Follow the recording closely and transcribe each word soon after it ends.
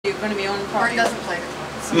going to be on Burton property. doesn't play guitar.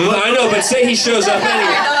 I know, but say he shows up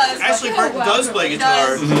anyway. Actually, Burton does play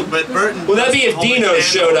guitar, but Burton... Well, that'd be if Dino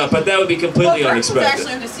showed up, but that would be completely unexpected.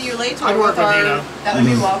 Actually, to see you later. I'd work with Dino. That would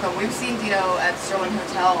be welcome. We've seen Dino at Sterling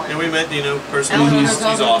Hotel. And we met Dino personally. He's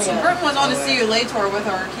awesome. Burton was on the See You Later with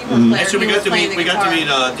our keyboard player. Actually, we got to meet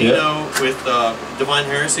Dino with Divine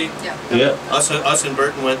Heresy. Yeah. Us and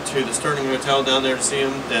Burton went to the Sterling Hotel down there to see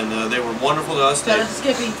him, and they were wonderful to us.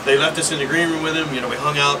 They left us in the green room with him. You know, we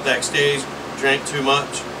hung out backstage, drank too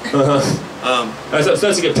much.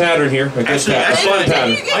 That's a good pattern here. A good pattern. A fun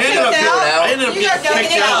pattern. I ended up getting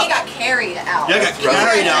kicked out. He got carried out. Yeah, I got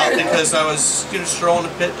carried out because I was strolling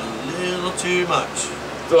the pit a little too much.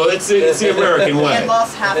 So it's the American way. He had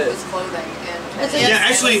lost half of his clothing. Yeah,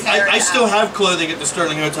 actually, I still have clothing at the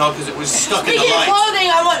Sterling Hotel because it was stuck in the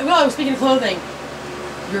light. Speaking of clothing,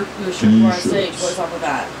 your shirt wore on stage. What's up with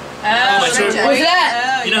that? What's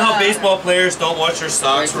that? You know how baseball players don't wash their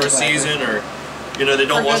socks for a season, or you know they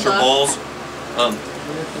don't wash their balls.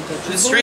 It's strange.